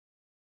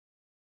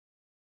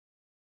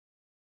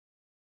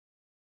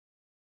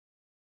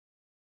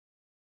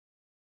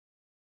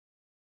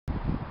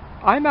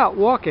I'm out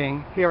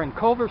walking here in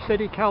Culver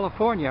City,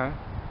 California,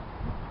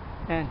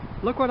 and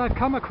look what I've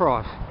come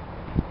across.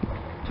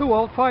 2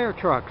 old fire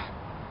trucks.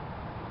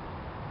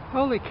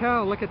 Holy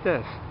cow, look at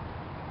this.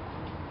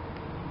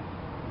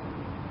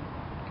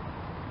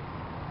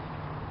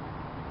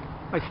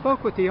 I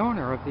spoke with the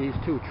owner of these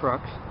 2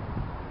 trucks,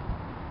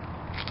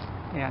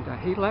 and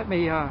he let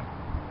me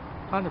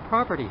on the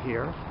property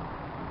here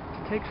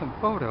to take some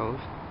photos.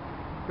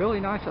 Really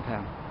nice of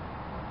him.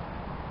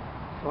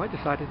 So I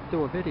decided to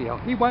do a video.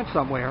 He went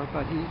somewhere,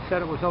 but he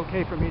said it was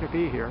okay for me to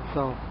be here.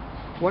 So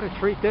what a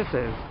treat this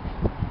is.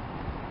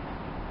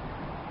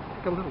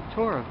 Take a little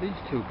tour of these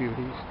 2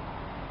 beauties.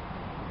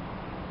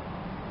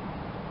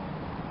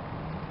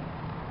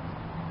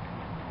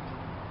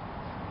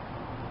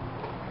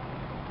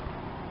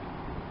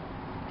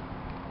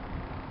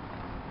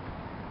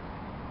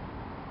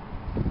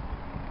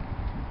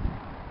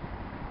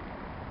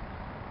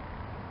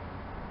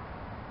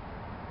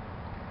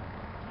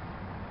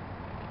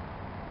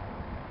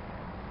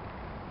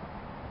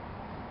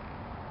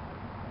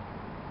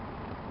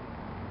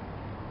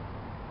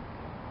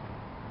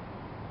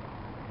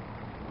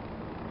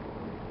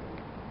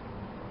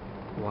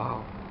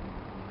 Wow.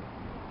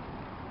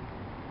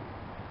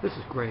 This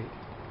is great.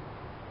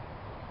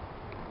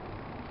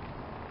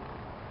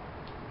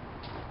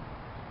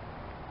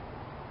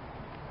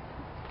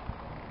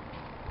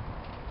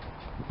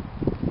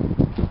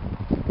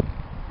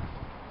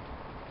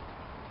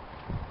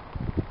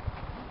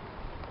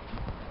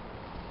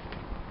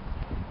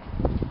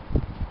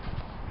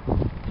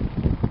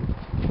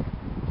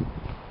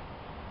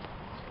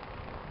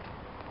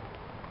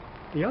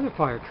 The other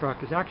fire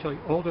truck is actually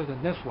older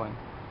than this one.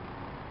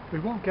 We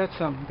won't get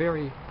some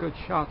very good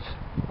shots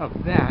of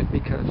that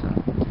because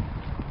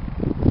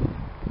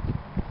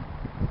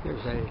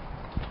there's a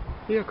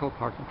vehicle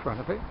parked in front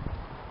of it.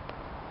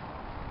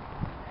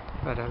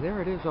 But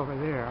there it is over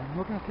there.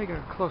 We're going to take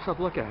a close-up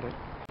look at it.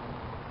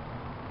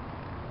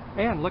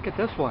 And look at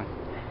this one.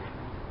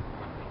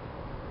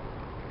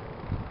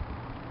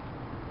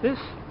 This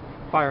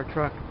fire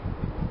truck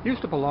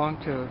used to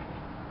belong to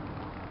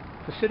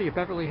the city of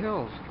Beverly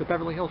Hills, the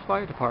Beverly Hills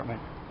Fire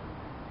Department.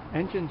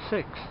 Engine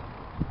 6.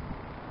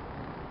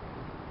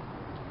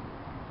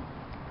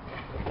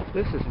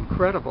 This is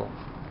incredible.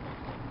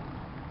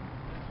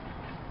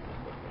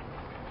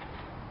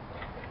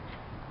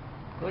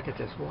 Look at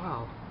this,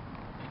 wow.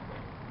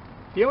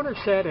 The owner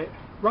said it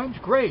runs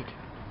great.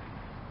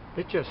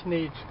 It just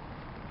needs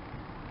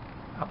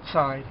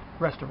outside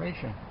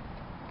restoration.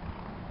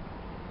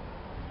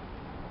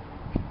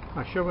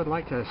 I sure would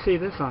like to see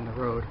this on the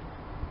road.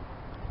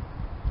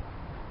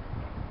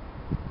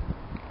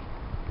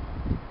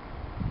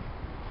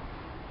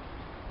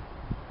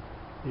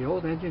 The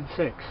old Engine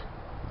 6.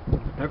 The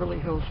Beverly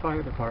Hills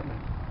Fire Department.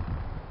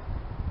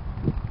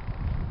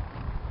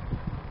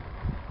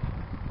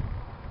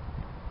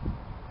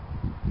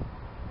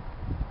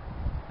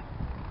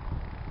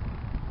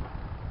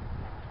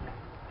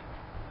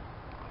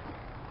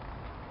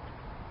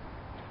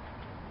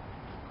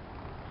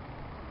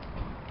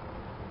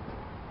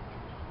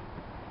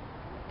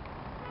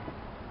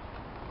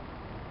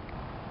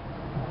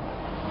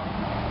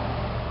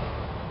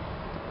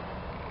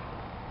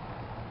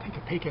 Take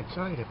a peek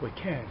inside if we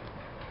can.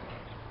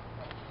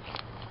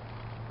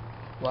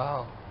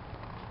 Wow.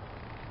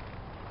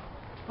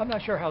 I'm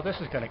not sure how this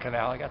is going to come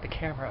out. I got the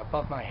camera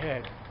above my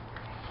head.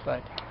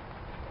 But,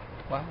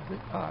 well,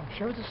 I'm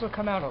sure this will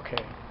come out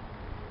okay.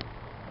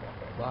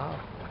 Wow.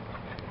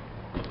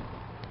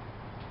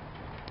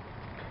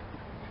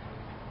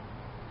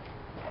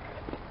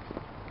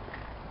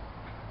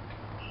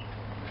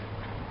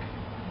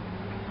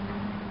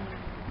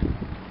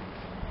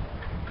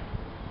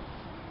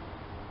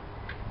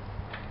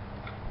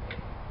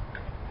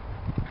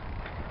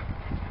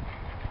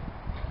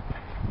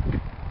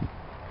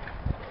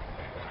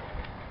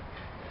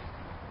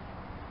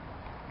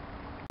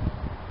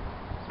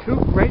 Two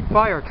great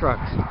fire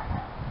trucks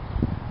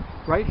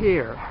right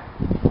here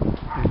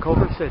in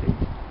Culver City.